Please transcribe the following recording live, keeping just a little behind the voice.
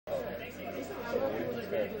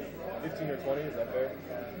fair? 15 or 20, is that fair?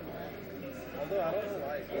 Although I don't know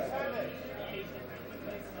why.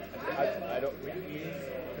 I don't.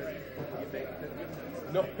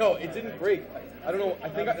 No, it didn't break. I don't know. I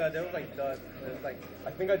think there was like dust. It was like.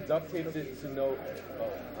 I think I duct taped it to no.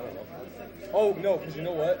 Oh, I don't know. Oh no, because you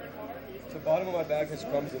know what? The bottom of my bag has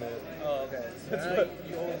crumbs in it. Oh, okay. That's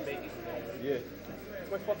You always bake it. Yeah.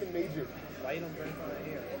 It's my fucking major. Why you don't bring some in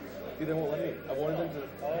here? Dude, they won't let me. I wanted them to.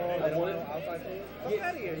 Oh, they don't want outside food? Fuck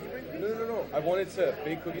out of here. You bring pizza? No. I wanted to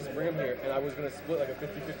bake cookies and bring them here, and I was gonna split like a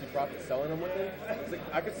 50-50 profit selling them with them. It's like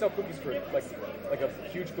I could sell cookies for like a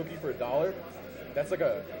huge cookie for $1. That's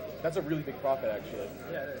a really big profit actually.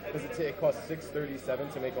 Yeah, it is. Because it costs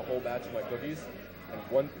 $6.37 to make a whole batch of my cookies,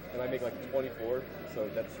 and I make like 24, so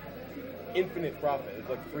that's infinite profit. It's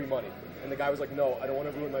like free money. And the guy was like, "No, I don't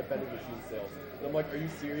want to ruin my vending machine sales." And I'm like, "Are you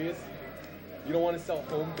serious? You don't want to sell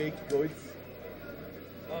home-baked goods?"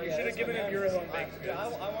 Oh, You should have given him your home baked goods. I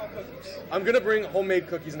want cookies. I'm gonna bring homemade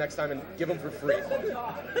cookies next time and give them for free.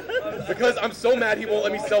 Because I'm so mad he won't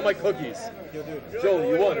let me sell my cookies. Yo, dude. Joel,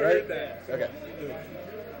 you won, right? Okay. Dude.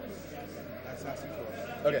 That's not secure.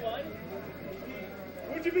 Okay.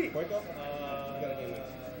 Who'd you beat? Boyko?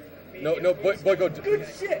 No, boy, go. Good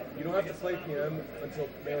shit. You don't have to play PM until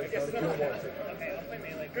melee starts. You don't want to. Okay, I'll play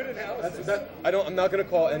melee. Good analysis. I'm not gonna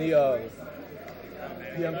call any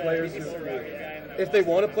PM players who. If they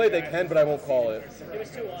want to play, they can, but I won't call it. It was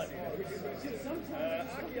 2-1. Aki,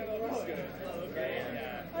 I know he's good.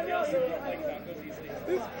 And he also like tacos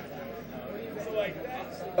easily. So like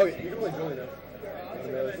that's. Okay, you can play Joey now.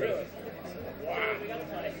 Really? Wow.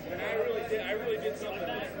 And I really did something.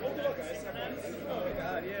 Hold on, guys. Oh my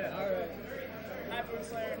god, yeah. All right. Hi, Boon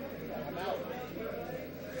Slayer. I'm out.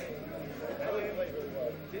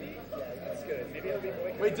 Did he? Yeah, that's good. Maybe he'll be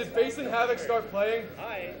boy. Wait, did Face and Havoc start playing?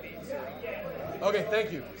 I beat Zero. Okay,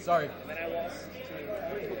 thank you. Sorry. And then I lost to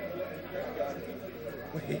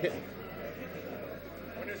Wait.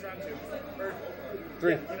 winners round 2. Or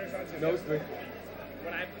 3. winners round 2. No, it's 3.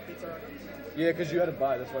 When I beat Zero. Yeah, because you had to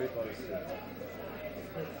buy. That's why you thought it was 2.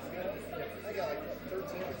 I got like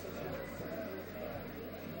 13 or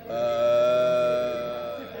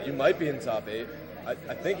something. You might be in top 8.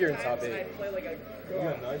 I think you're in top 8. I play like a You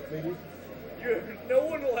got 9th, maybe? no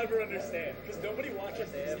one will ever understand because nobody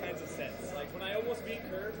watches these kinds of sets. Like when I almost beat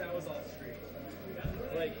Curve, that was off stream.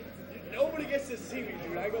 Like nobody gets to see me,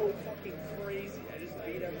 dude. I go fucking crazy. I just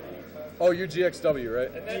beat everyone. Oh, you're GXW,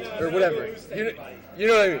 right? And then, or then whatever. I lose to You anybody.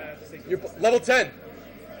 know what I mean? You're level 10.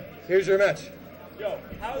 Here's your match. Yo,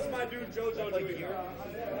 how's my dude JoJo doing here?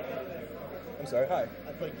 I'm sorry. Hi.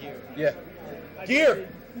 I played gear. Yeah. Gear.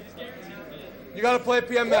 You gotta play a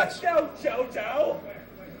PM match. Watch out, JoJo.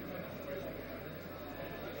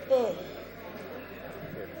 Oh.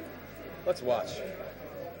 Here. Let's watch.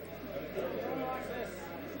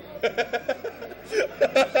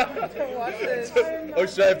 Watch this. Oh,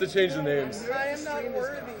 should I have to change the names? I am not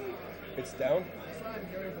worthy. It's down?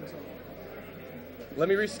 Let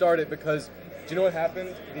me restart it because, do you know what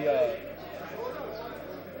happened?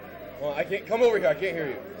 Well, I can't, come over here, I can't hear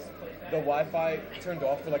you. The Wi-Fi turned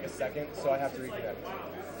off for like a second, so I have to reconnect.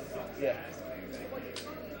 Yeah.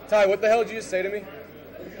 Ty, what the hell did you just say to me?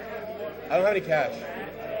 I don't have any cash.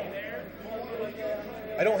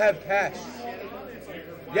 I don't have cash.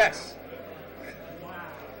 Yes.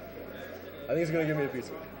 I think he's gonna give me a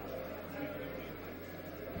pizza.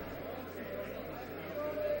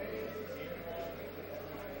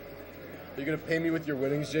 Are you gonna pay me with your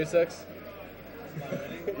winnings, J-Sex?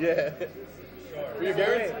 Yeah. Sure. You're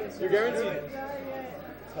guaranteed.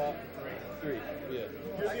 Top 3. Yeah.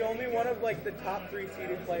 You're the only one of like the top 3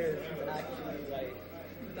 seeded players who's actually like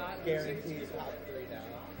not guaranteed top 3 now.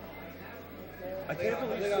 I can't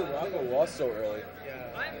believe Sirocco lost so early. Yeah.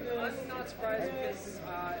 I'm not surprised because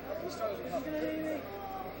he started with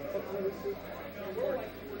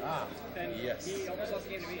Ah, And yes. he almost lost the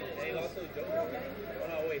game to me. Yeah, he lost to JoJo. Oh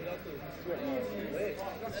no, wait, he lost to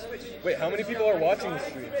Switch. Wait, how many people are watching the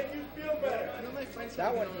stream?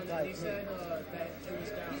 That one was he like. said that he was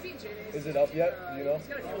down. Is it up yet? Do you know?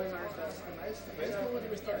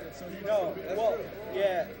 No, well,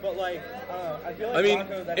 yeah, but like, I feel like I mean,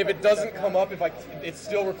 Falco, that's if like it doesn't come up, it's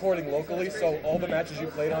still recording locally, so all the matches you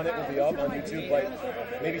played on it will be up on YouTube. Like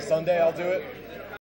maybe Sunday I'll do it.